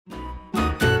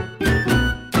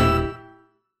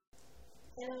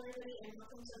Hello, everybody, and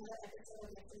welcome to another episode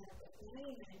of Mixing Up with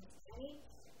Maddie. My name is Maddie,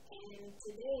 and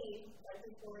today, right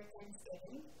before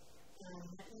Thanksgiving,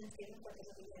 happy Thanksgiving for those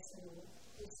of you guys who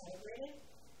celebrate it.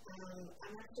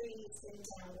 I'm actually sitting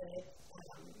down with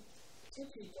two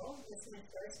people. This is my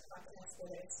first podcast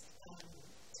with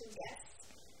two guests.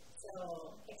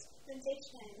 So,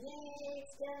 experimentation, yay,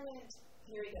 experiment.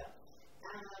 Here we go.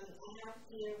 I have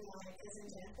here my cousin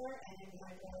Jennifer and my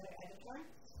brother Edgar.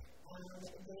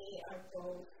 They are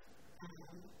both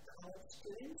college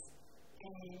students,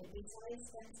 and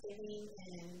besides Thanksgiving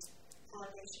and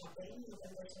holiday shopping,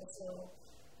 November is also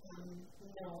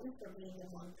known for being the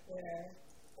month where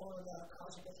all of the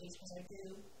college applications are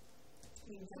due.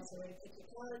 You can also already pick your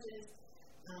colleges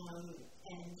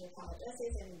and your college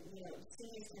essays, and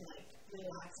seniors can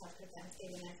relax after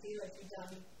Thanksgiving. I feel like you've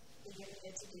done what you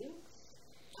needed to do.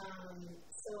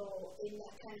 So in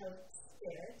that kind of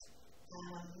spirit,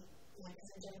 my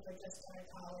cousin Jennifer just started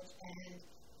college, and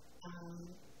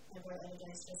my brother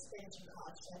Edgar just finishing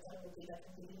college, so I thought it would be like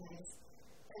a really nice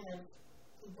kind of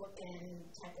bookend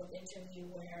type of interview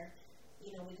where,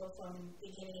 we go from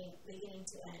beginning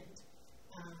to end.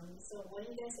 So why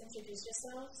don't you guys introduce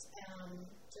yourselves,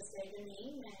 just say your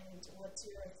name and what's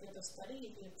your field of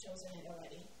study if you've chosen it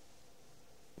already.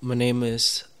 My name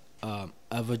is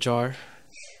Avajar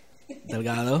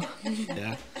Delgado.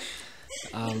 Yeah.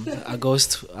 I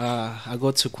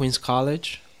go to Queens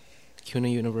College,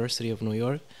 CUNY University of New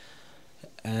York,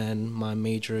 and my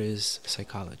major is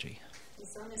psychology. Your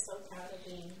son is so proud of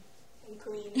being in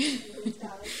Queens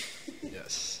College.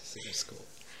 Yes, it's a good school.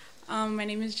 My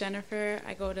name is Jennifer.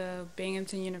 I go to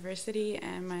Binghamton University,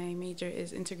 and my major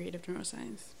is integrative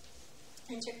neuroscience.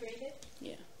 Integrated?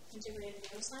 Yeah. Integrated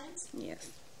neuroscience? Yes.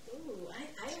 Ooh,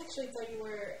 I actually thought you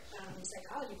were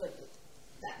psychology, but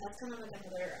that's kind of like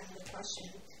another question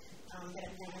that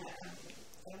I'm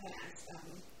gonna ask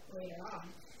later on.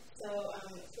 So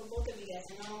for both of you guys,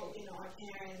 I know our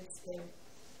parents, they're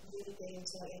really big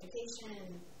into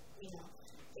education.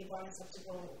 They brought us up to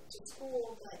go to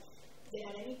school, but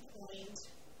at any point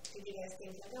did you guys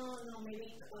think like, oh no,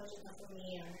 maybe college is not for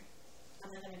me, or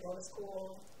I'm not gonna go to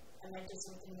school, I might do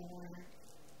something more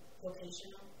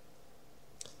vocational?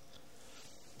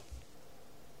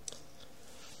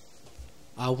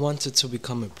 I wanted to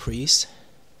become a priest,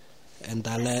 and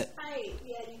that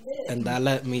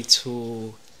led me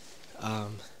to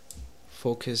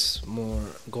focus more,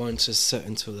 going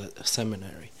into the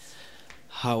seminary.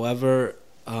 However,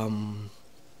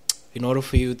 in order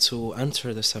for you to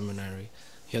enter the seminary,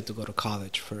 you have to go to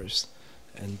college first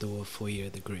and do a 4-year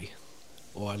degree,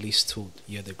 or at least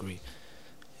 2-year degree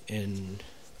in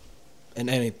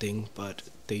anything, but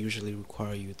they usually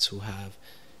require you to have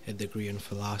a degree in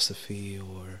philosophy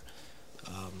or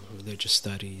religious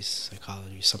studies,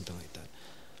 psychology, something like that.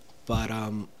 But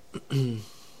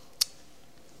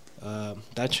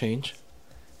that changed,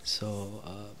 so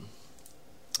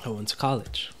I went to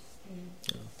college.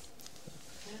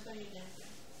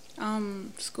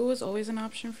 School is always an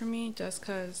option for me, just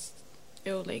because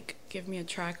it will give me a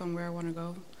track on where I want to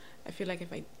go. I feel like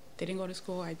if I didn't go to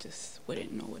school, I just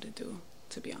wouldn't know what to do,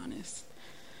 to be honest.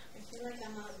 I feel like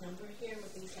I'm outnumbered here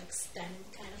with these STEM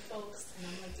kind of folks, and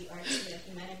I'm like the arts and the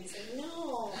humanities. Like,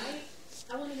 no,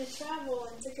 I wanted to travel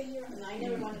and take a year off. No, I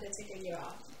never wanted to take a year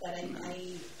off, but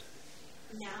I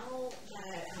now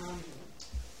that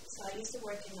so I used to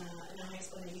work in a high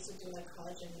school, and I used to do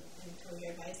college and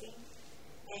career advising,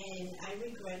 and I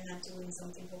regret not doing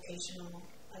something vocational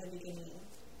at the beginning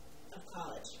of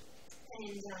college.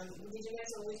 And did you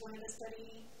guys always wanted to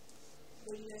study?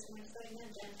 What you guys want to study now,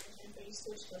 Jennifer? You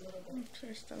switched a little bit.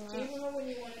 Switched a lot. Do you remember when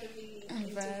you wanted to be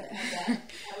into that? I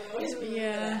would always remember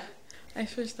that. I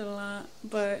switched a lot,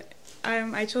 but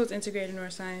I chose integrated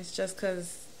neuroscience just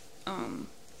because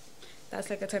that's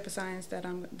a type of science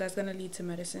that's gonna lead to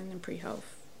medicine and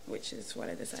pre-health, which is what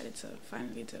I decided to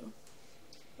finally do.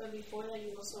 But before that,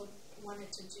 you also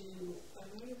wanted to do.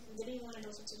 Didn't you want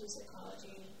also to do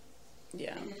psychology?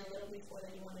 Yeah. And then a little before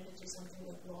that, you wanted to do something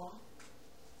with law.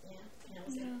 Yeah, and I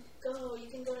was like, go, you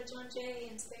can go to John Jay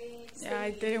and stay. Yeah, I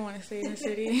didn't want to stay in the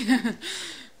city.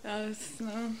 That was,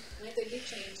 no. I think you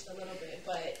changed a little bit,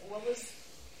 but what was,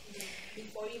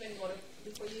 before you even wanted to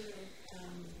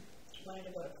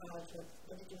go to college,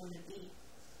 what did you want to be?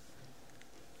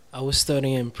 I was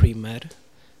studying pre-med,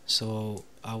 so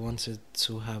I wanted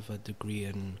to have a degree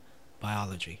in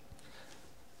biology,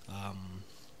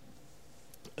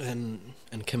 and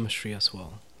chemistry as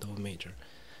well, double major.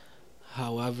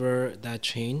 However, that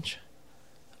changed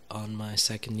on my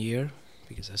second year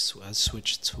because I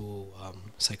switched to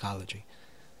psychology.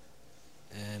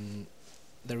 And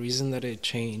the reason that it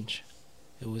changed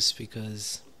It was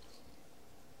because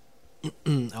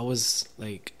I was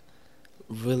like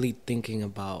really thinking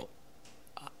about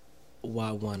what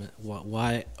I wanted,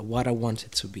 what I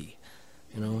wanted to be,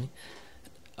 you know.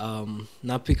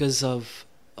 Not because of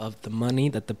the money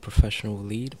that the profession will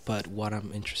lead, but what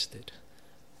I'm interested.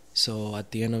 So at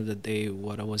the end of the day,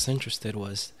 what I was interested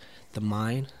was the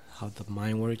mind, how the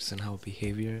mind works, and how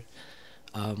behavior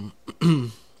um,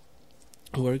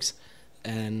 works,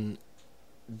 and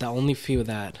the only field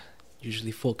that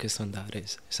usually focus on that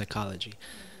is psychology.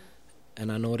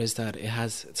 And I noticed that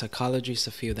psychology is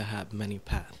a field that have many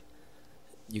paths.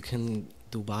 You can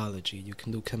do biology, you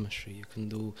can do chemistry, you can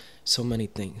do so many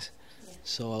things. Yeah.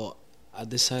 So I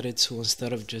decided to,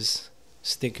 instead of just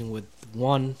sticking with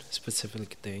one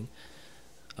specific thing,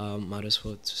 might as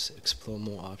well just explore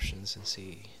more options and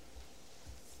see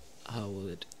how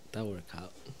would that work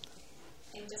out.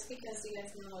 And just because you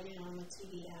guys know, I'm a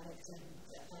TV addict and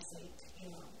that's like,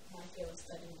 my field of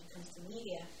study when it comes to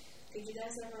media, did you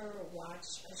guys ever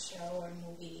watch a show or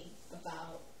movie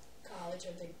about college,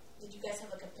 or did you guys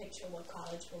have like a picture of what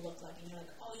college will look like, and you're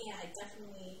like, oh yeah, that's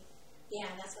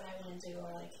what I want to do, or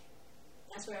like,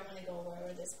 that's where I want to go,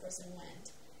 wherever this person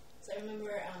went. So I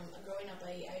remember growing up,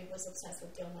 I was obsessed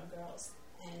with Gilmore Girls,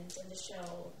 and in the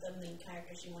show, the main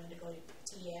character, she wanted to go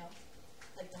to Yale,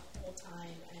 like the whole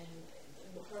time, and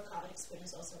her college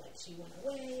experience also, like, she went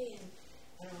away, and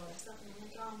I don't know, that stuff, and I'm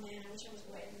like, oh man, I wish I was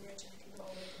white and rich and I could go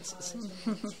away from college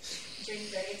and drink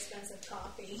very expensive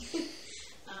coffee.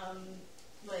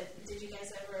 But did you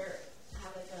guys ever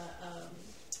have like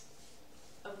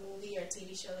a movie or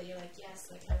TV show that you're like, yes,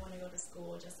 like I want to go to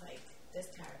school just like this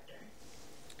character?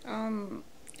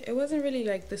 It wasn't really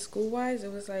like the school wise.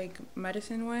 It was like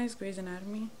medicine wise, Grey's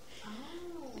Anatomy. Oh.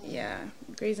 Yeah,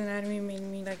 Grey's Anatomy made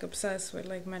me like obsessed with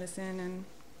like medicine and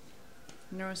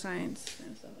neuroscience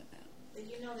and stuff like that. Did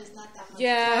you know there's not that much?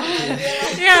 Yeah,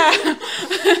 yeah.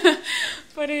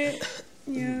 But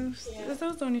that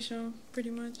was the only show, pretty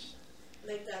much.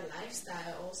 Like that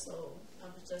lifestyle also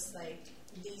of just like,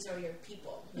 these are your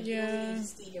people. Like, yeah. You don't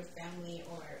see your family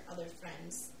or other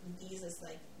friends. This is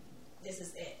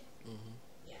it. Mm-hmm.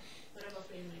 Yeah. What about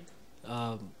for you, Mike?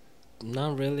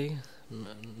 Not really.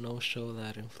 No show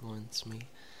that influenced me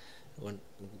when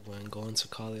going to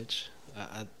college.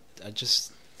 I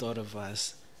just thought of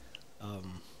as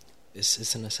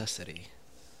it's a necessity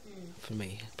for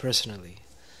me personally.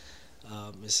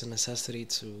 It's a necessity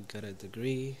to get a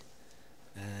degree,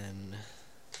 and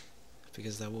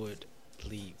because that would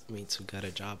lead me to get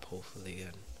a job hopefully,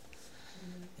 and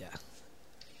yeah,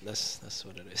 that's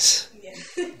what it is. Yeah.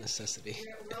 Necessity.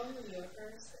 We're all New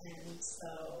Yorkers, and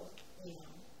so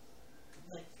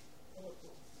like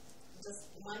just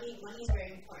money is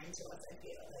very important to us. I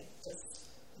feel like just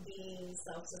being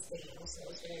self-sustaining also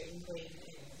is very ingrained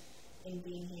in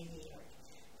being here in New York.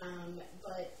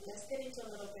 But let's get into a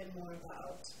little bit more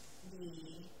about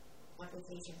the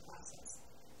application process.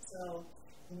 So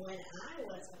when I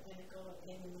was, I'm going to go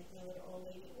in like my little old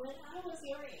lady, when I was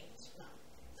your age,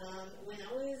 when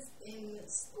I was in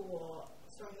school,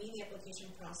 for me the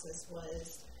application process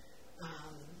was,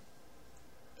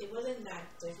 it wasn't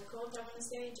that difficult, I want to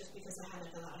say, just because I had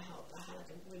like a lot of help. I had like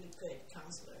a really good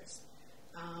counselors.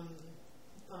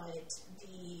 But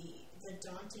the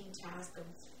daunting task of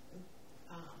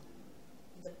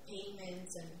the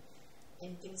payments and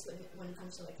things when it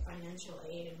comes to like financial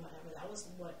aid and whatever, that was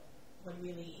what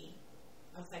really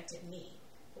affected me.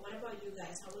 But what about you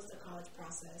guys? How was the college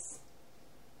process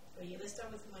for you? Let's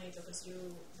start with Mike, because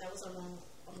that was a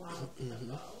while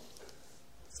ago.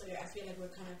 So I feel like we're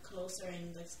kind of closer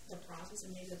in the process,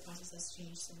 and maybe the process has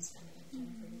changed since then. And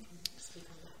Jennifer, you can speak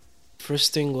on that.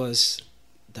 First thing was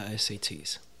the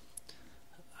SATs.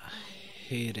 I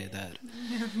hated that.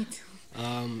 Yeah, me too.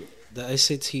 The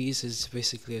SATs is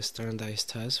basically a standardized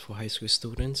test for high school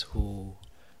students who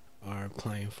are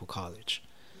applying for college.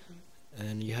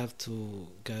 And you have to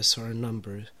get a certain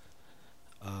number,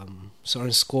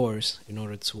 certain scores in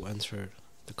order to enter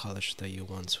the college that you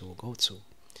want to go to.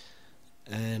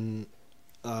 And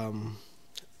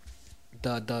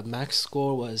the max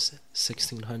score was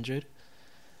 1,600.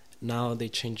 Now they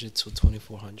changed it to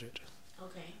 2,400.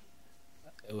 Okay.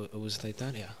 It was like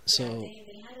that, yeah. So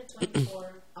they had a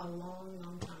 24 a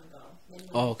long time ago. Then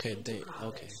oh, okay.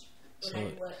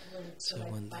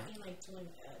 When back in like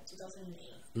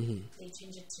 2008, they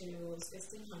changed it to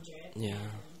 1,600. Yeah.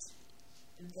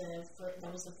 And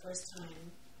that was the first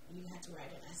time you had to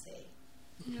write an essay.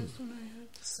 That's what I had.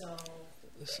 So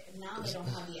now they don't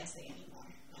have the essay anymore.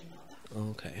 I know that.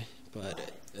 Okay,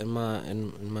 but in my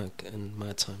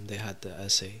time they had the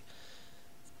essay,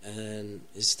 and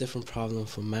it's different problem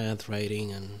for math,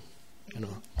 writing, and you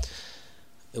know.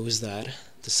 It was that.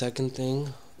 The second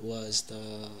thing was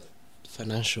the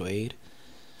financial aid.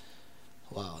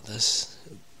 Wow, that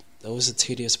was a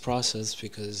tedious process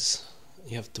because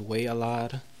you have to wait a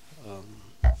lot.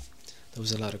 There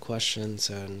was a lot of questions,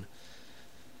 and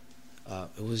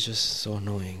it was just so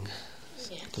annoying.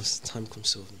 It was time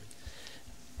consuming.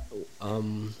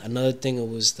 Another thing, it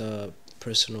was the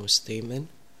personal statement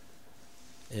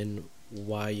and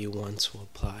why you want to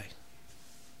apply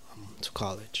to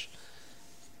college,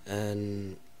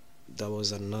 and that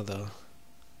was another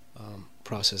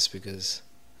process because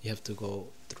you have to go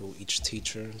through each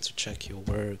teacher to check your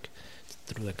work,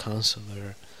 through the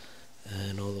counselor,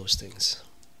 and all those things.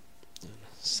 It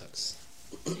sucks.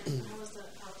 How was the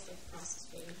process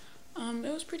for you?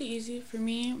 It was pretty easy for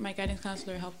me. My guidance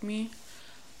counselor helped me.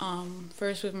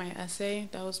 First with my essay,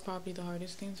 that was probably the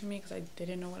hardest thing for me because I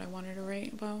didn't know what I wanted to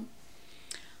write about.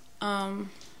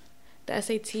 The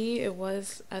SAT, it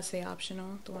was essay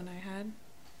optional, the one I had,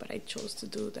 but I chose to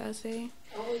do the essay.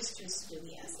 Always choose to do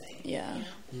the essay. Yeah.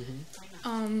 You know?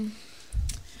 Mm-hmm.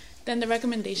 Then the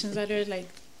recommendations letter, like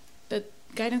the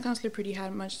guidance counselor pretty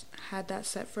had that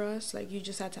set for us. Like you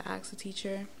just had to ask the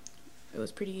teacher. It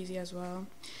was pretty easy as well.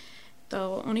 The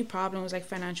only problem was like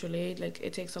financial aid. Like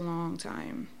it takes a long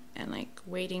time, and like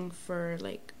waiting for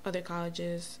like other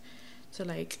colleges to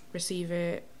like receive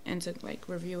it and to like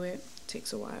review it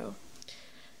takes a while.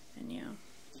 And yeah.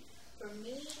 For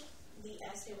me, the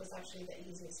essay was actually the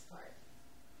easiest part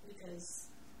because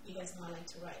you guys know I like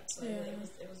to write, so it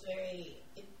was very.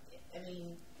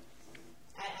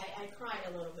 I cried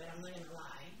a little bit. I'm not gonna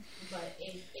lie, but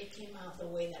it came out the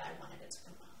way that I wanted it to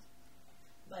come out.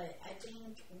 But I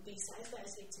think besides the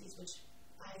SATs, which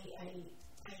I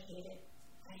hate it.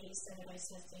 I hate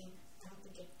standardized testing. I don't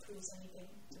think it proves anything,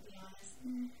 to be honest.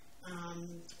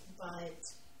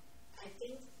 But I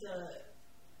think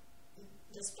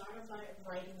the start of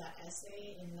writing that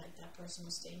essay and like that personal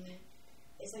statement,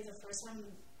 it's like the first time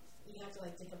you have to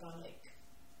like think about like,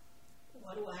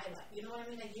 what do I like? You know what I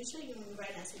mean? Like usually when you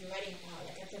write an essay, you're writing about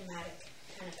like a thematic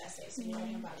kind of essay. So you're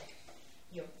writing about like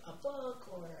a book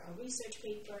or a research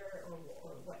paper or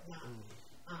whatnot.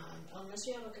 Unless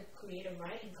you have like a creative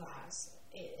writing class,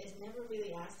 it's never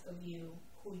really asked of you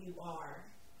who you are.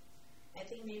 I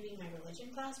think maybe in my religion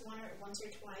class once or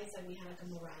twice that we had like a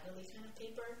morality kind of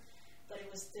paper, but it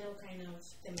was still kind of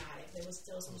thematic. There was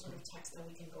still some sort of text that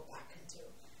we can go back into.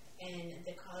 And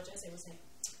the college essay was like,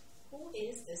 who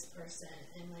is this person?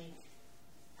 And like,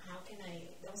 how can I?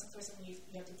 That was the first time you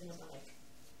have to think about like,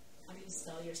 how do you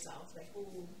sell yourself? Like who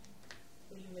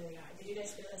you really are. Did you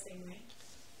guys feel the same way?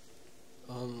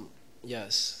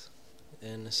 Yes,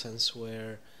 in a sense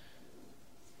where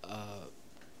I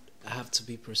have to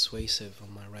be persuasive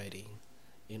on my writing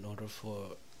in order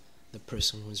for the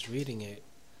person who's reading it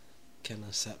can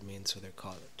accept me into their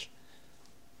college.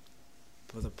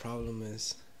 But the problem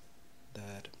is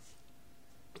that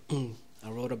I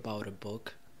wrote about a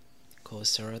book called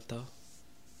Sarata.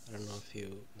 I don't know if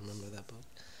you remember that book.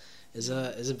 It's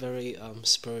a very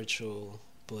spiritual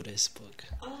Buddhist book.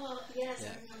 Oh yes, yeah.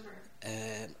 I remember.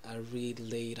 And I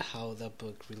relate how that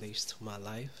book relates to my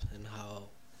life and how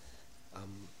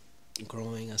I'm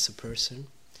growing as a person.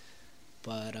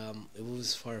 But it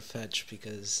was far-fetched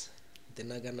because they're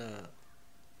not gonna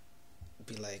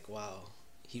be like, wow,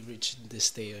 he reached this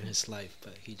stage in his life,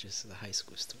 but he just is a high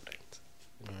school student.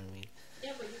 You know what I mean?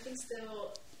 Yeah, but you can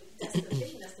still, that's the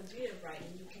thing, that's the beauty of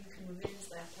writing. You can convince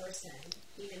that person,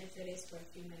 even if it is for a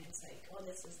few minutes, like, oh,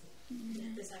 this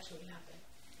actually happened.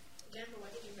 Jennifer,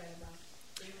 what did you write about?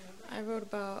 Do you remember? I wrote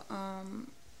about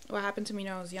what happened to me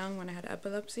when I was young when I had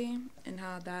epilepsy and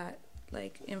how that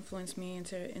like influenced me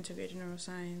into integrated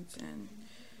neuroscience and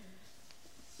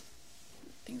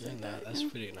things like that. That's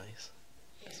pretty nice.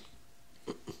 Yeah.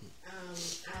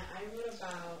 I wrote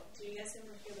about, do you guys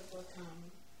ever hear the book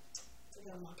To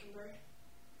Kill a Mockingbird?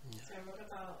 Yeah. So I wrote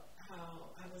about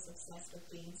how I was obsessed with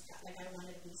being like I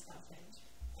wanted to be Scott Finch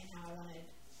and how I wanted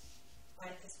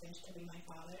Atticus Finch to be my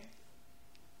father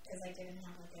because I didn't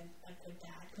have like a good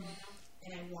dad growing up,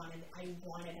 and I wanted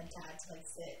a dad to like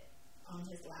sit on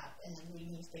his lap and then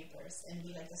read newspapers and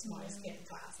be like the smartest kid in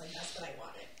class. Like that's what I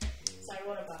wanted. So I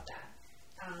wrote about that.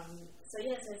 So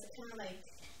yes, it's kind of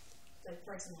like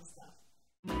personal stuff.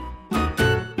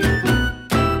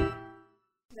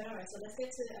 But all right, so let's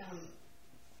get to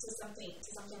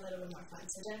something a little bit more fun.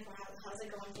 So Jennifer, how's it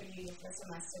going for you your first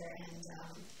semester? And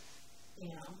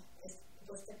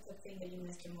what's the thing that you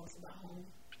missed the most about home?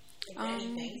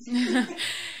 Anything?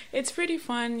 It's pretty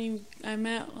fun. I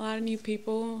met a lot of new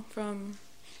people from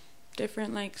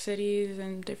different like cities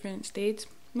and different states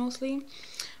mostly.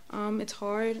 It's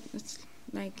hard. It's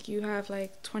Like, you have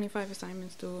like 25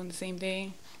 assignments due on the same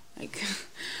day. Like,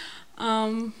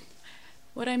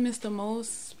 what I miss the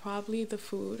most, probably the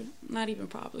food. Not even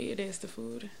probably, it is the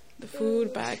food. The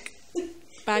food back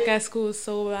at school is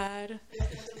so bad.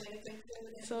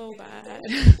 So bad.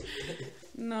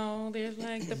 No, there's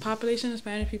like, the population of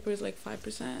Spanish people is like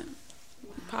 5%.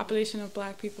 Population of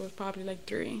black people is probably like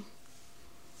 3.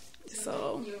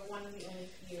 So you're one of the only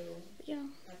few yeah.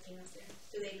 Latinos there.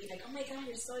 Do they be like, oh my god,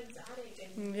 you're so exotic?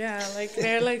 And Yeah, like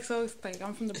they're like so like,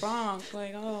 I'm from the Bronx,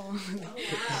 like, oh. oh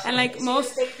wow. And like She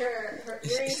most, take her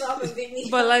earrings off and beat me.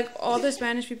 but like all the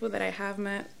Spanish people that I have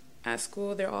met at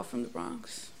school, they're all from the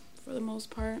Bronx for the most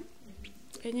part.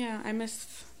 And yeah, I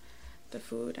miss the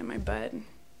food and my bed.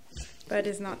 Bed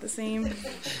is not the same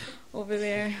over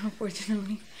there,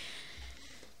 unfortunately.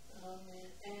 Oh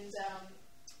man. And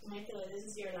Michael, this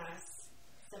is your last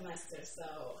semester, so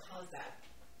how's that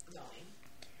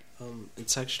going?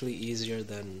 It's actually easier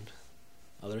than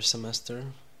other semester.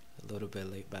 A little bit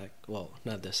laid back. Well,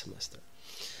 not this semester.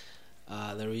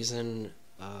 The reason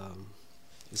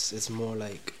it's more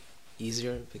like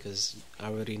easier because I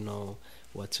already know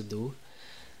what to do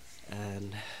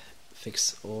and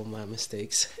fix all my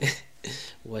mistakes.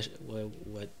 what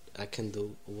I can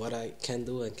do, what I can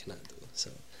do and cannot do.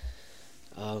 So,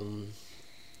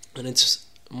 and it's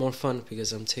more fun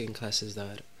because I'm taking classes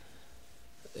that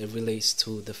it relates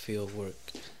to the field of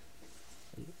work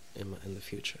in the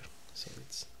future. So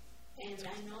it's. And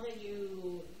I know that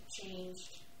you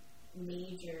changed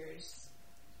majors,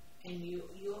 and you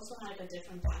also had a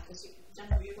different path because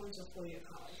you're going to a 4-year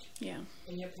college. Yeah.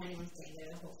 And you're planning on staying there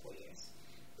the whole 4 years,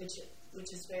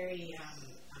 which is very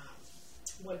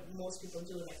what most people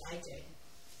do, like I did.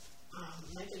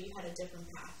 Michael, you had a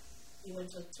different path. You went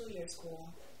to a 2-year school,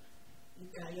 you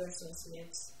got your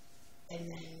associates, and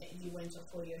then you went to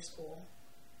a 4-year school,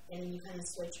 and then you kind of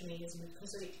switched majors.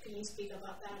 So can you speak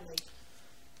about that? Like,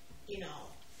 you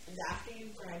know, after you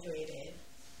graduated,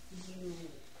 you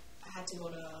had to go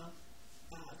to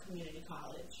community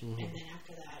college, Mm-hmm. and then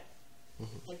after that,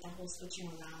 like the whole switching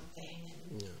around thing,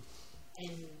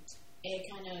 and it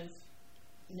kind of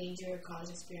made your college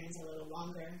experience a little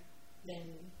longer than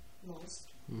most.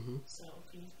 Mm-hmm. So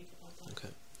can you speak about that?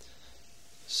 Okay.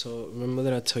 So remember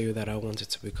that I told you that I wanted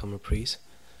to become a priest?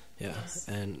 Yeah, Yes.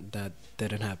 and that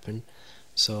didn't happen.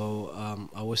 So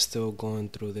I was still going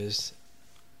through this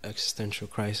existential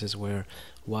crisis where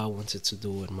what I wanted to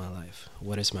do in my life,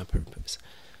 what is my purpose.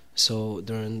 So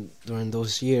during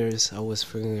those years, I was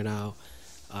figuring out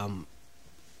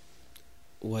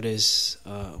what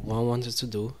I wanted to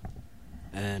do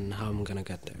and how I'm gonna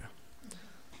get there.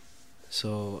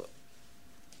 So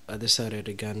I decided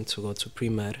again to go to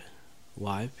pre-med.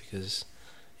 Why? Because,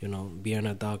 you know, being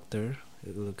a doctor,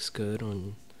 it looks good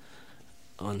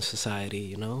on society,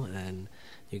 you know, and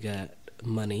you get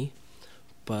money.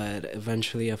 But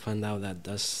eventually I found out that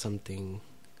that's something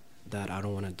that I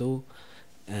don't want to do.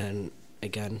 And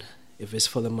again, if it's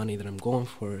for the money that I'm going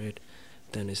for it,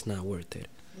 then it's not worth it.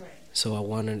 Right. So I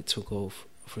wanted to go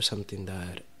for something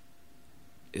that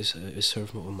is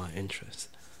served with my interest.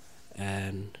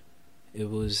 And it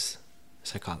was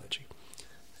psychology.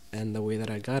 And the way that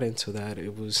I got into that,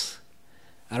 it was,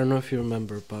 I don't know if you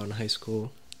remember, but in high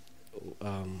school,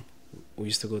 we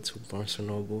used to go to Barnes &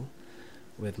 Noble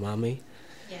with mommy.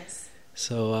 Yes.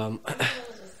 So,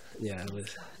 yeah, it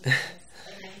was. And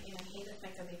I hate the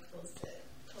fact that they closed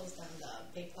down the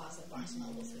big plaza of Barnes &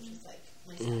 Nobles, which is like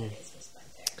my Saturdays were spent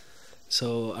there.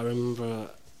 So I remember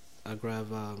I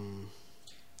grabbed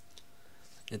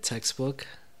a textbook.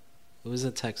 It was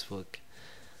a textbook,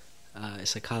 a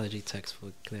psychology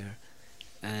textbook there,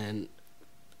 and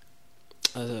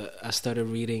I started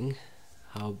reading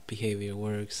how behavior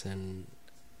works and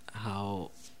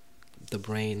how the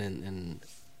brain and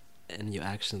your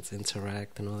actions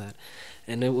interact and all that,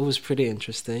 and it was pretty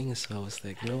interesting. So I was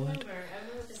like, you know what? I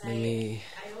remember because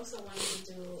I also wanted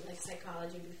to do like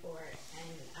psychology before, and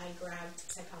I grabbed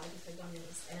psychology for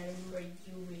dummies, and I remember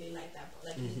you really liked that book.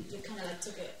 Like you kind of like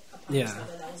took it upon Yeah.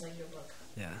 yourself that was like your book.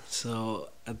 Yeah. So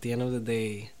at the end of the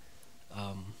day,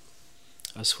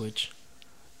 I switched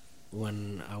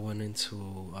when I went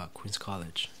into Queens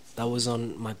College. That was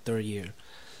on my 3rd year.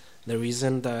 The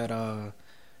reason that I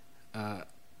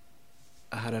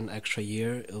had an extra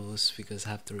year, it was because I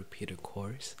have to repeat a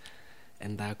course,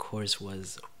 and that course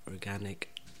was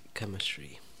organic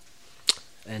chemistry.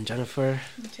 And Jennifer,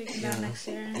 I'm taking that next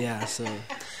year. yeah, so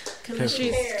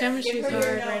Chemistry's Give her your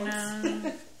hard right notes.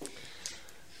 now.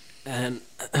 and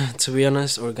to be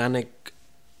honest, organic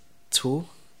 2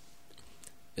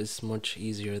 is much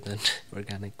easier than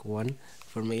organic 1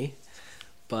 for me,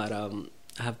 but I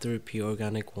have to repeat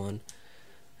organic 1,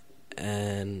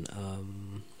 and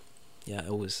yeah,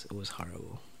 it was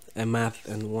horrible. And math,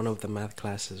 and one of the math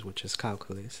classes, which is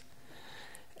calculus,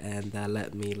 and that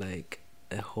let me like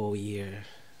a whole year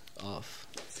off.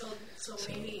 So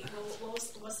maybe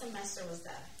what semester was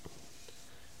that?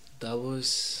 That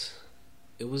was,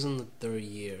 it was in the third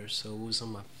year, so it was on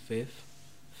my fifth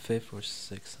or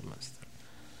sixth semester.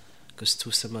 Because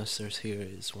 2 semesters here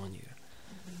is 1 year.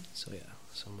 So yeah,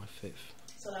 so my fifth.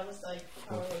 So that was like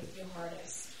probably your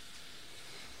hardest.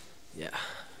 Yeah.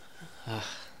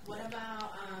 What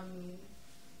about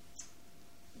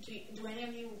do any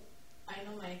of you? I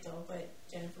know Mike though, but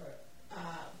Jennifer,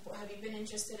 have you been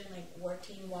interested in like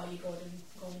working while you go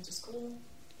into school?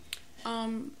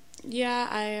 Yeah,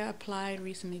 I applied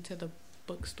recently to the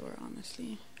bookstore.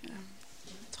 Honestly, yeah.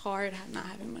 It's hard not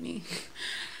having money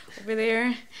over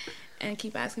there, and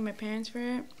keep asking my parents for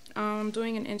it. I'm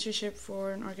doing an internship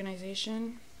for an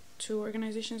organization, 2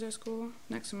 organizations at school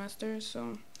next semester.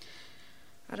 So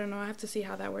I don't know. I have to see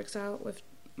how that works out with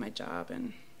my job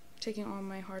and taking all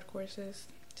my hard courses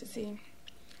to see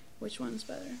which one's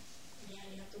better. Yeah,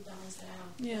 you have to balance it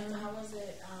out. Yeah. So how was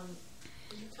it?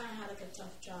 You kind of had like a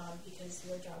tough job because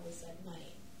your job was at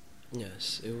night.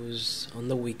 Yes, it was on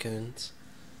the weekends.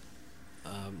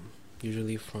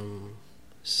 Usually from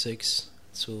 6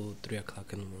 to 3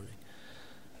 o'clock in the morning,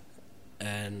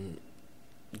 and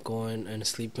going and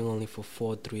sleeping only for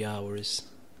 3 hours,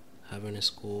 having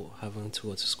to go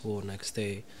to school next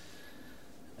day.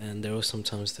 And there were some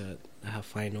times that I have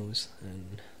finals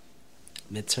and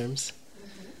midterms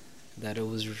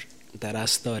that I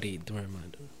studied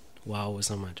while I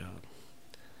was on my job,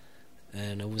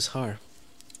 and it was hard.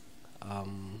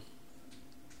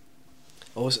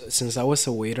 Since I was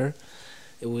a waiter,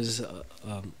 it was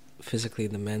physically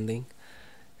demanding,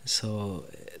 so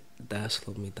that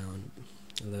slowed me down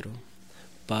a little.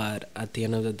 But at the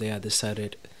end of the day, I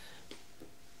decided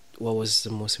what was the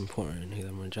most important,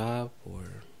 either my job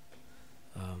or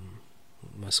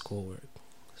my schoolwork.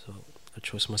 So I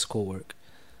chose my schoolwork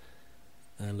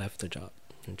and left the job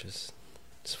and just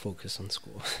focus on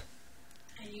school.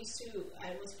 I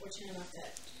was fortunate enough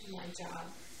that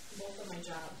both of my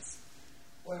jobs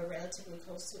were relatively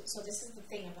close to. So this is the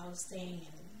thing about staying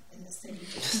in the city.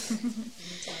 Let me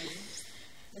tell you,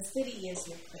 the city is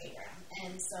your playground.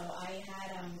 And so I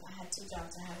had 2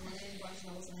 jobs. I had one in Barnes &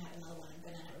 Noble and I had another one in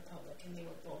Banana Republic, and they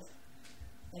were both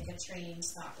like a train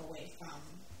stop away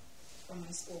from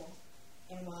my school.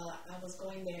 And while I was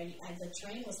going there, the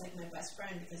train was like my best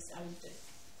friend because I would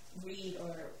read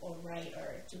or write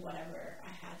or do whatever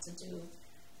I had to do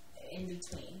in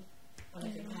between. Or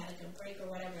like if I had like a break or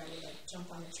whatever, I would like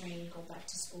jump on the train, go back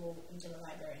to school, into the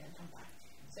library, and then come back.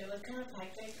 So it was kind of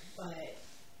hectic, but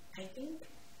I think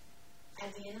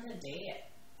at the end of the day,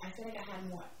 I feel like I had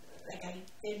more, like I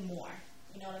did more.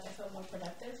 You know, like I felt more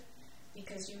productive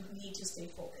because you need to stay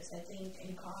focused. I think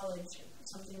in college,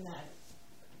 something that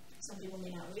some people may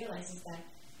not realize is that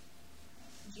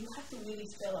you have to really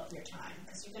fill up your time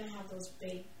because you're going to have those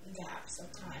big gaps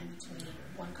of time between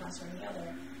one class or the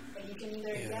other. But you can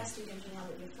either, yes, you can hang out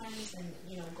with your friends and,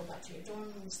 you know, go back to your dorm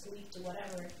room, sleep, do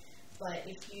whatever. But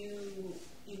if you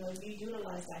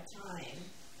utilize that time,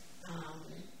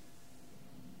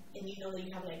 and you know that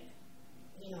you have like,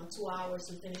 2 hours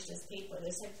to finish this paper,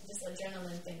 there's like this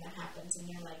adrenaline thing that happens and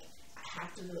you're like, I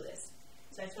have to do this.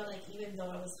 So I felt like even though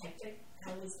I was hectic,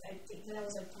 I think that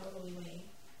was like probably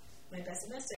my best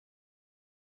semester.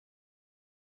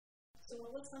 So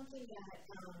what was something that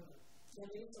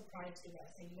really surprised you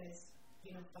guys, that you guys,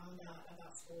 found out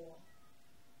about school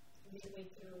midway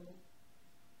through,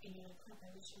 and you're like, crap, I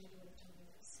wish somebody would have told me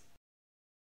this?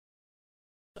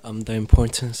 The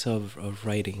importance of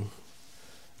writing,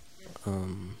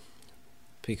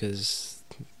 because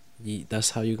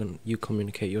that's how you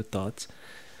communicate your thoughts.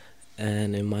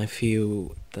 And in my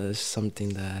view, that's something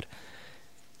that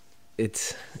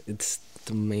it's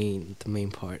the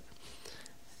main part,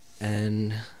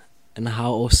 and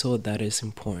how also that is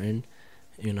important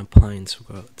in applying to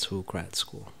grad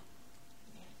school.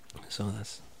 So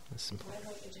that's important. What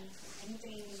about you, Jennifer?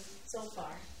 Anything so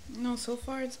far? No, so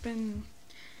far it's been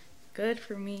good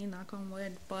for me, knock on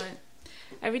wood, but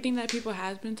everything that people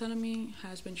has been telling me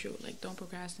has been true. Like, don't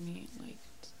procrastinate. Like,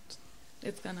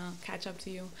 it's gonna catch up to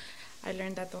you. I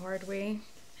learned that the hard way.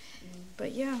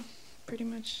 But yeah, pretty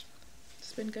much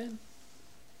it's been good.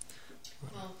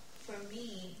 Well, for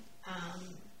me,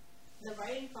 the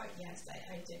writing part, yes,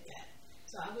 I did get.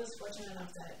 So I was fortunate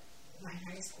enough that my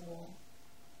high school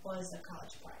was a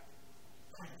college part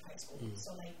kind of high school.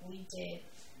 So like we did,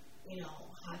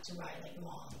 had to write like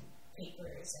long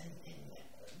papers and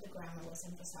the grammar was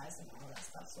emphasized and all that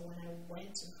stuff. So when I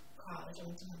went to college. I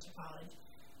went to Hunter College.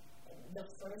 The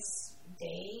first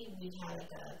day, we had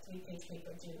like a 3-page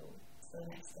paper due for the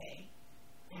next day.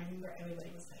 And I remember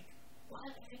everybody was like,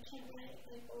 what? I can't write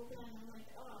like over. And I'm like,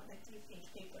 oh, like 3-page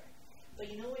paper. But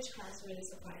you know which class really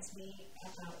surprised me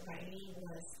about writing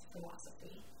was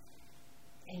philosophy.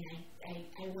 And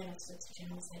I went up to the teacher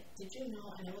and I was like, did you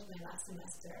know? And it was my last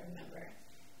semester, I remember.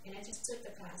 And I just took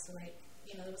the class, like,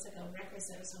 you know, it was like a record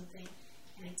set or something.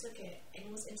 And I took it, and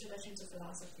it was Introduction to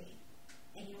Philosophy.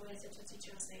 And you know what I said to the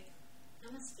teacher? I was like,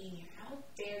 I'm a senior. How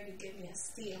dare you give me a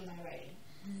C on my writing?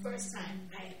 First time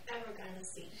I ever got a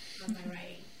C on my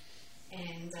writing.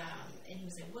 And he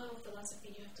was like, well,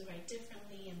 philosophy, you have to write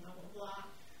differently and blah, blah, blah.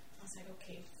 I was like,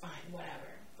 okay, fine,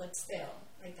 whatever. But still,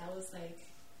 like, that was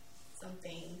like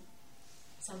something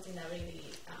that really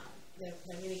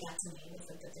that really got to me was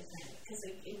like the different, because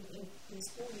like in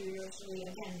school you usually,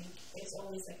 again, it's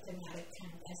always like thematic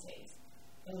kind of essays.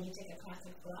 And when you take a class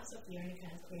like philosophy or any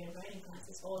kind of creative writing class,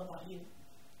 it's all about you.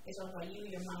 It's all about you,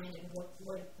 your mind, and what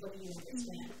do you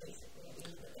understand, basically, at the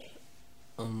end of the day.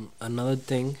 Another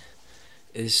thing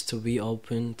is to be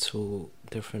open to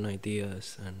different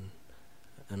ideas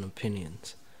and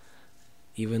opinions.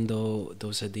 Even though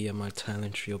those ideas might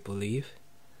challenge your belief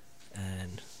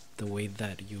and the way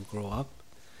that you grow up,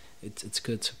 it's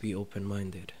good to be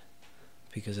open-minded,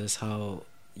 because that's how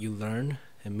you learn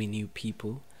and meet new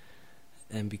people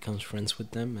and becomes friends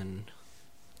with them, and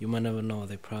you might never know,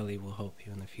 they probably will help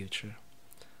you in the future.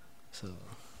 So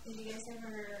did you guys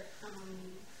ever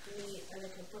meet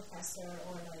like a professor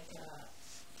or like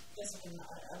just like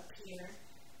a peer,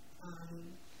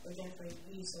 or Jennifer,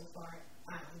 you so far,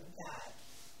 that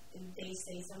they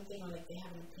say something or like they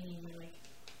have an opinion, you're like,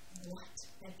 what?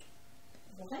 Like,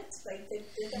 what? Like, did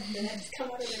that just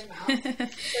come out of their mouth?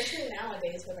 Especially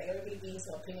nowadays with like everybody being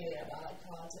so opinionated about like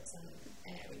politics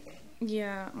and everything.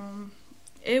 Yeah,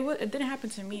 it didn't happen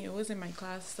to me. It was in my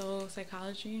class, so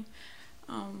psychology.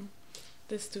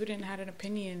 The student had an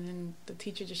opinion, and the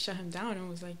teacher just shut him down and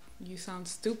was like, "You sound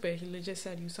stupid." He legit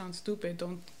said, "You sound stupid.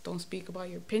 Don't speak about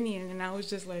your opinion." And I was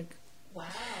just like, wow.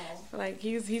 Like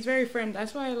he's very firm.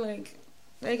 That's why like,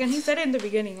 and he said it in the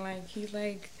beginning. Like he's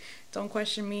like, "Don't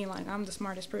question me. Like I'm the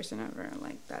smartest person ever."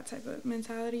 Like that type of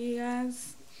mentality he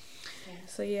has. Yeah.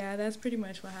 So yeah, that's pretty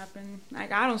much what happened.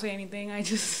 Like I don't say anything. I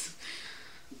just.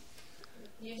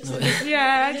 You just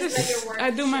yeah, you let your work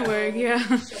I do my work. Yeah.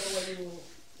 Show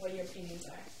what your opinions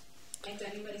are. Like, did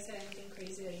anybody say anything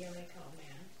crazy that you're like,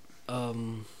 oh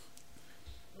man?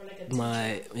 Or like a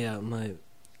teacher?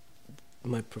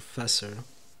 my professor,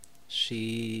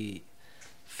 she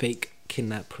fake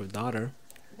kidnapped her daughter.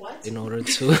 What? In order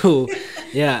to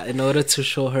in order to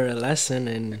show her a lesson,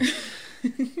 and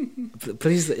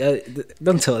please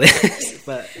don't tell this,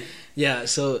 but yeah,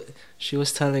 so she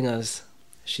was telling us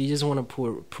she just want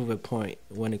to prove a point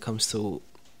when it comes to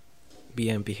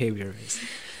being behaviorist.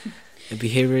 A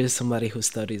behaviorist is somebody who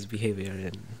studies behavior in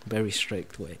a very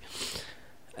strict way.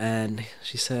 And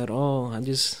she said, "Oh, I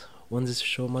just wanted to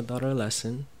show my daughter a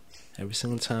lesson. Every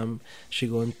single time she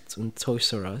go into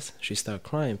Toys R Us, she start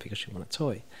crying because she want a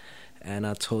toy." And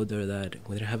I told her that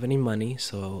we didn't have any money,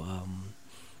 so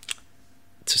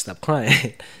to stop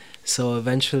crying. So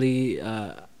eventually,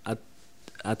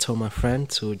 I told my friend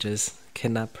to just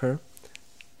kidnap her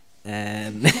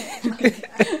and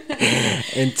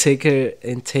and take her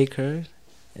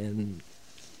and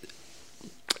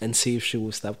see if she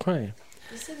will stop crying.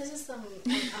 You said this is some.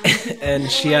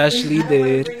 And she actually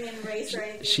did.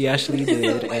 She actually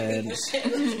did, and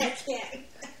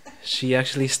she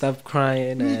actually stopped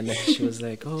crying, and she was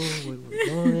like, "Oh, we're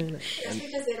going." That's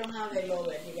because they don't have a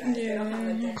load, you guys. They don't have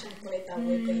a chancleta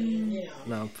with the, you know.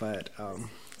 No, but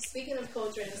Speaking of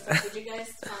culture and stuff, did you guys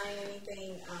find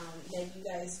anything that you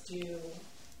guys do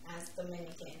as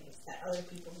Dominicans that other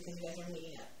people, because you guys are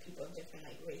meeting up people of different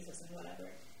like races and whatever,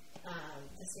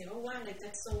 just say, "Oh wow, like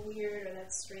that's so weird or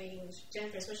that's strange."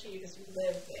 Jennifer, especially because you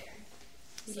live there.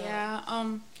 So.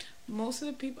 Yeah, most of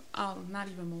the people, not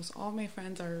even most, all my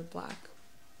friends are Black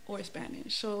or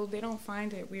Spanish, so they don't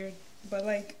find it weird. But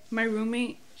like my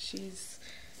roommate, she's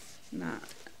not.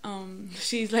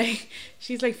 She's like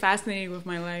fascinated with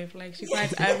my life. Like she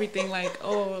finds everything like,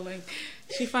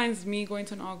 she finds me going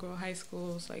to an all-girl high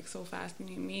school is like so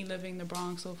fascinating. Me living in the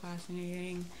Bronx so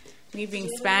fascinating. Me being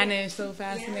Spanish so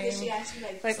fascinating. Yeah,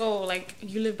 like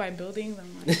you live by buildings.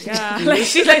 I'm like, yeah. Like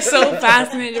she's like so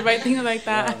fascinated by things like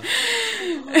that.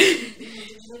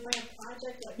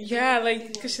 Yeah,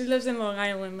 like because she lives in Long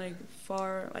Island, like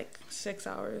far, like 6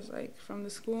 hours, like from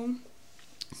the school.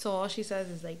 So all she says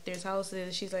is like there's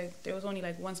houses. She's like there was only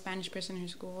like one Spanish person in her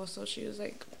school, so she was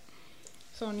like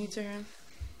so new to her.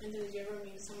 And did you ever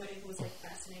meet somebody who was like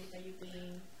fascinated by you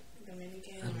being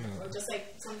Dominican, or just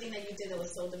like something that you did that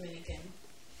was so Dominican?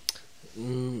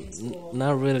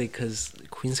 Not really, because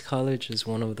Queens College is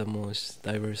one of the most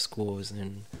diverse schools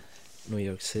in New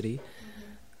York City,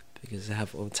 because they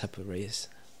have all type of race.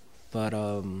 But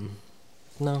no,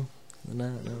 not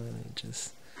really.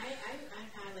 Just I've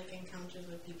had like encounters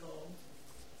with people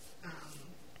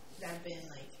that have been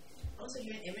like, oh, so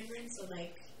you're an immigrant, so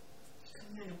like you come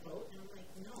on a boat, and I'm like,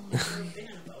 no, I've never been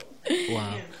on a boat. Wow.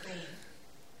 I've been on a plane,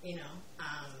 you know.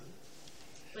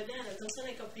 But then those are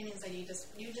like opinions that you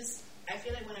just. I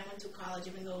feel like when I went to college,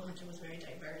 even though Hunter was very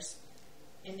diverse,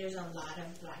 and there's a lot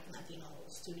of Black and Latino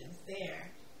students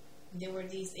there were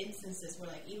these instances where,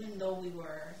 like, even though we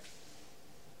were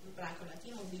Black or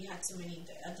Latino, we had so many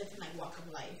a different like walk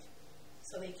of life.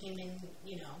 So they came in,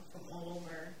 you know, from all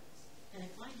over, and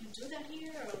like, why do you do that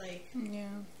here? Or like,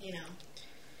 you know,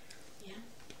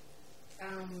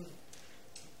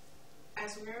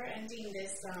 as we're ending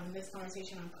this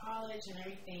conversation on college and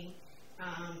everything.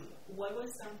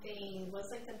 What's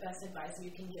like the best advice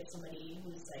you can give somebody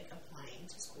who's like applying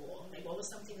to school? Like, what was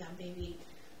something that maybe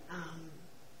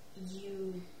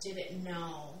you didn't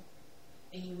know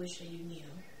and you wish that you knew?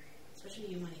 Especially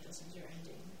you, Monica, since you're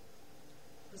ending.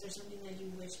 Was there something that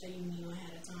you wish that you knew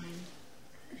ahead of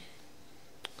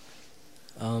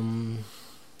time?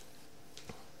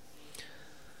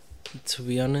 To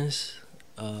be honest,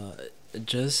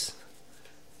 just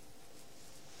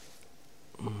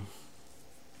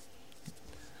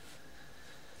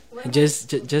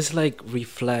just like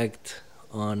reflect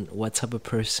on what type of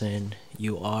person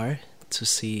you are to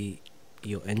see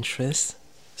your interests,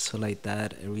 so like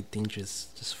that everything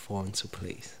just fall into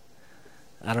place.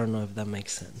 I don't know if that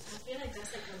makes sense. I feel like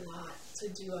that's like a lot to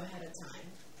do ahead of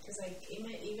time, because like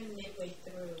even midway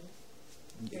through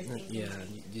you're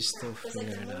thinking, you still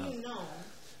figure it out. You know,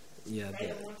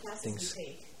 right? The more classes things you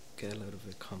take get a little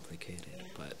bit complicated.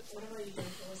 But what about you,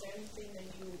 Jennifer? Was there anything that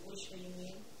you wish that you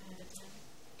knew ahead of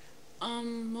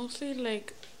time? Mostly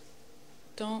like,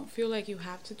 don't feel like you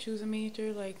have to choose a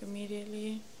major like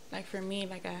immediately. Like for me,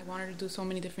 like I wanted to do so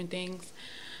many different things.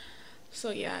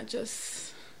 So yeah,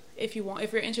 just if you're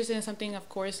interested in something, of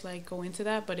course, like go into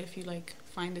that. But if you like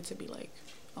find it to be like,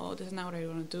 oh, this is not what I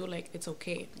want to do, like it's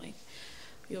okay. Like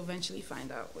you'll eventually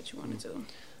find out what you want to do.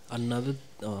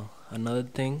 Another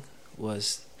thing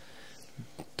was,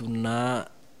 do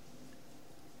not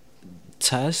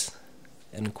test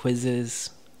and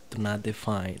quizzes do not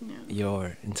define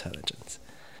your intelligence.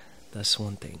 That's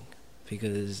one thing,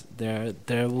 because there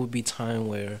will be time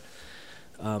where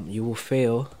you will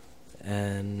fail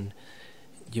and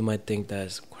you might think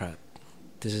that's crap,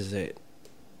 this is it,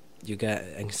 you got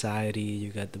anxiety,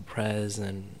 you got depressed,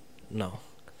 and no,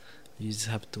 you just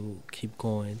have to keep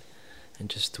going and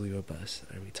just do your best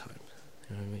every time.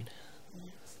 You know what I mean?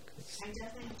 I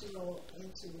definitely have to go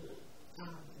into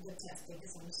the testing,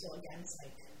 because I'm still against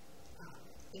like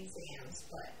exams,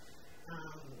 but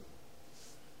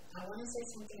I want to say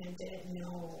something I didn't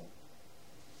know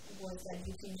was that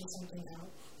you can do something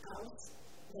else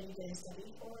that you didn't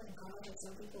study for in college. Like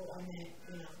some people,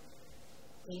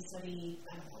 they study,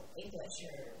 English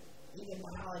or even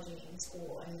biology in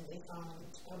school, and then they found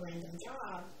a random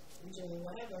job doing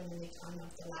whatever, and then they climbed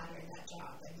up the ladder in that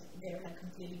job, and they're like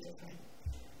completely different.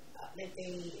 They're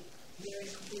in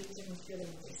a completely different field than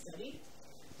what they studied.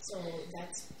 So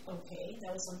that's okay.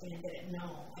 That was something I didn't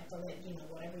know. I thought that,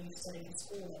 whatever you studied in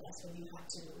school, that's what you have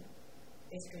to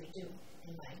basically do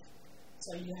in life.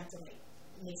 So you have to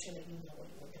make sure that you know what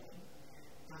you're doing,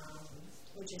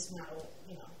 which is not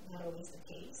always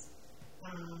the case. I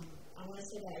want to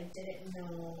say that I didn't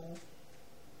know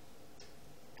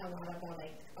a lot about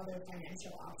other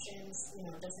financial options,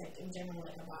 just in general,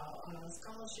 about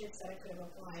scholarships that I could have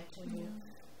applied to.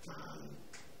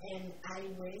 And I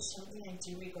wish, something I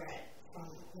do regret from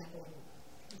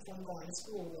going to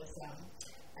school was,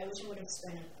 I wish I would have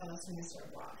spent a semester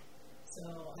abroad.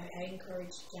 So I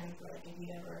encourage Jennifer, if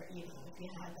you ever, if you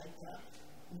had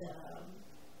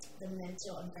the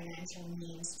mental and financial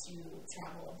means to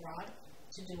travel abroad,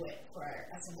 to do it for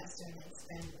a semester and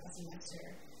spend a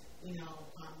semester,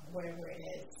 wherever it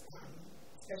is,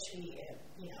 especially if,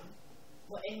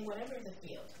 in whatever the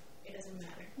field, it doesn't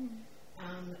matter.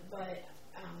 But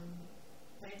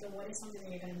what is something that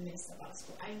you're going to miss about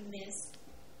school? I miss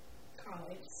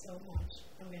college so much.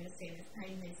 I'm going to say this. I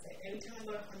miss it. Every time I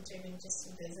go to Hunter, even just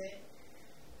to visit,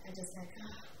 I'm just like,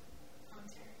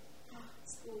 Hunter,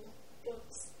 school,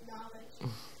 books,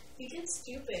 knowledge. You get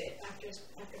stupid after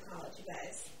college, you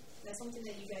guys. That's something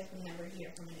that you guys will never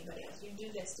hear from anybody else. You do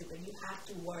get stupid. You have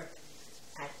to work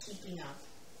at keeping up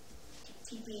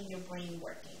keeping your brain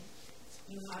working.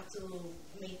 You have to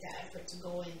make that effort to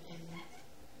go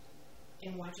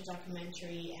and watch a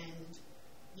documentary and,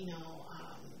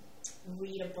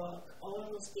 read a book. All of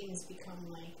those things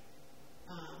become like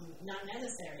not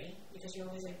necessary because you're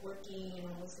always like working and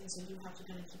all those things, so you have to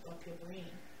kind of keep up your brain,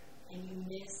 and you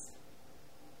miss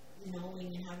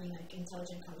knowing and having like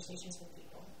intelligent conversations with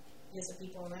people because the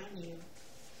people around you,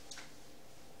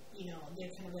 they're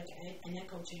kind of like an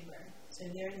echo chamber. So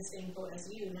they're in the same boat as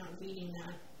you, not reading,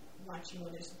 not watching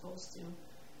what they're supposed to.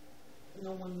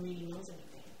 No one really knows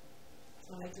anything.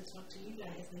 So I like to talk to you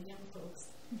guys, the young folks,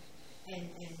 and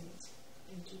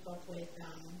keep up with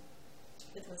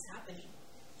what's happening.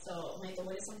 So, Michael,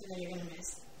 what is something that you're going to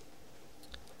miss?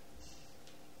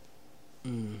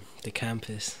 The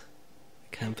campus.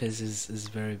 The campus is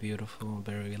very beautiful,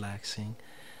 very relaxing.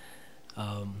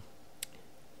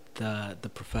 The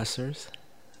professors.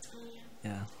 Oh,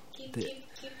 yeah. Keep with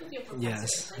your professors.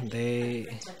 Yes, keep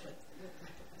in touch with my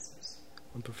professors.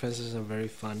 My professors are very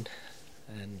fun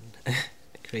and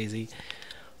crazy.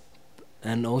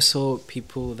 And also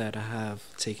people that I have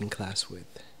taken class with.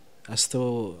 I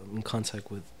still in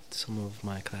contact with some of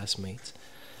my classmates.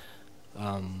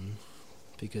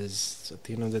 Because at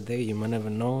the end of the day, you might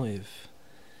never know if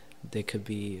they could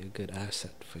be a good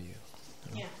asset for you.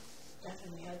 Yeah,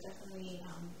 definitely. I'll definitely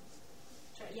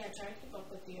try to keep up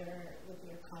with your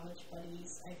college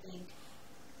buddies. I think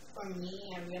for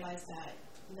me, I realized that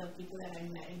the people that I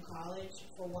met in college,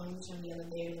 for one reason or the other,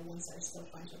 they're the ones that are still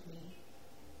friends with me.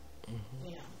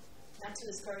 Mm-hmm. Not to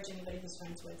discourage anybody who's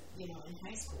friends with, in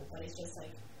high school, but it's just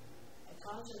like,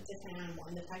 college is a different animal,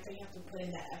 and the fact that you have to put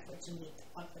in that effort to meet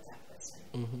up with that person.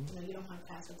 Mm-hmm. You don't have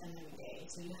class with them every day,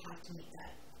 so you have to make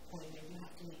that appointment, you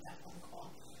have to make that phone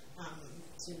call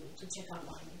to check up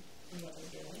on what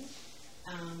they're doing.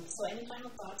 So any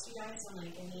final thoughts, you guys, on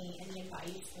like any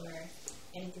advice or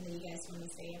anything that you guys want to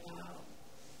say about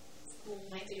school?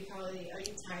 Michael, are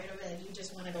you tired of it? You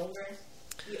just want it over?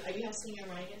 You have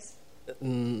senioritis?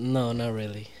 No, not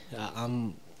really.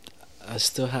 I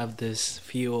still have this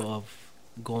feel of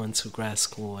going to grad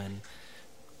school and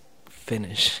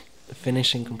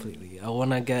finishing completely. I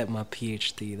want to get my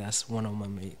PhD. That's one of my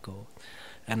main goals.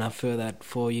 And I feel that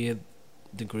 4-year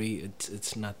degree,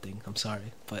 it's nothing. I'm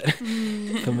sorry, but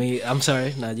for me, I'm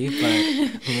sorry, not you,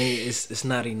 but for me, it's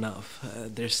not enough.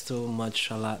 There's still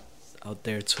a lot out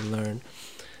there to learn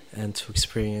and to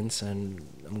experience, and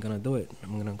I'm gonna do it.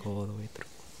 I'm gonna go all the way through.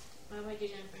 What about you,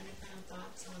 Jennifer? Any final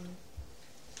thoughts on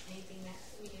anything that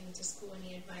we get into school?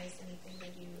 Any advice? Anything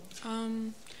that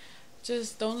you?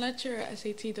 Just don't let your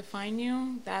SAT define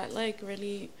you. That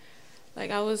really,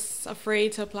 I was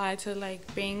afraid to apply to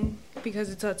Bing because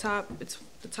it's the top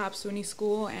SUNY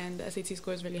school and the SAT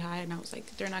score is really high, and I was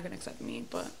like, they're not gonna accept me.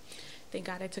 But thank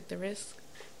God I took the risk,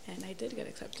 and I did get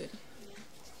accepted.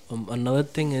 Another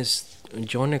thing is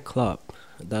join a club.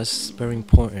 That's very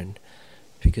important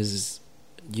because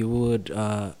you would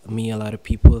meet a lot of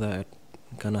people that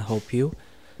gonna help you.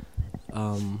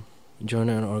 Join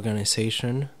an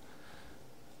organization,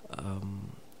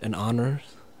 an honor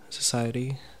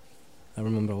society. I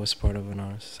remember I was part of an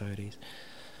honor society.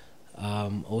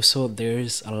 Also,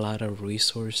 there's a lot of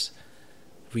resources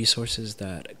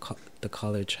that the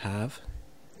college have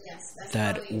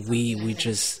that we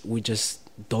just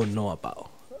don't know about.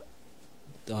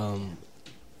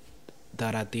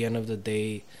 That at the end of the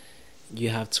day, you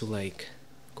have to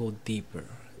go deeper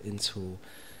into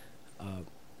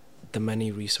the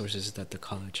many resources that the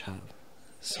college have,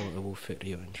 so it will fit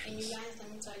your interests. And you guys, let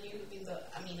me tell you,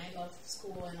 I love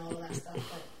school and all of that stuff,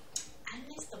 but I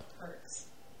miss the perks.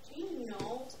 Do you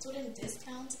know student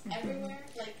discounts everywhere?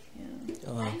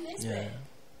 I miss it.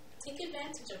 Take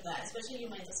advantage of that, especially you,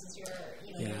 Michael, since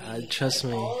you're, trust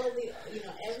me. All of the,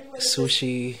 everywhere.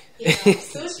 Sushi.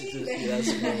 Sushi.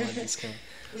 That's my discount.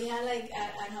 We had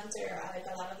at Hunter,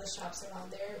 a lot of the shops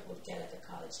around there would get a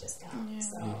college discount. Yeah.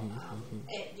 So,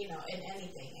 and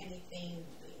anything,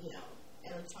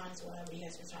 electronics or whatever you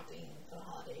guys were shopping for the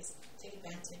holidays, take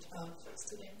advantage of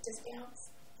student discounts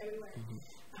everywhere.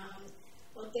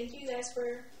 Well, thank you guys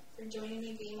for joining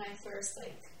me, being my first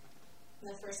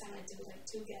the first time I do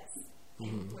 2 guests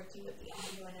and working with the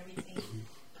audio and everything.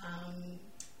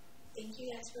 Thank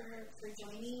you guys for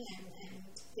joining and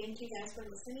thank you guys for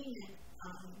listening,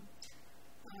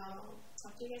 and I'll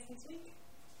talk to you guys next week.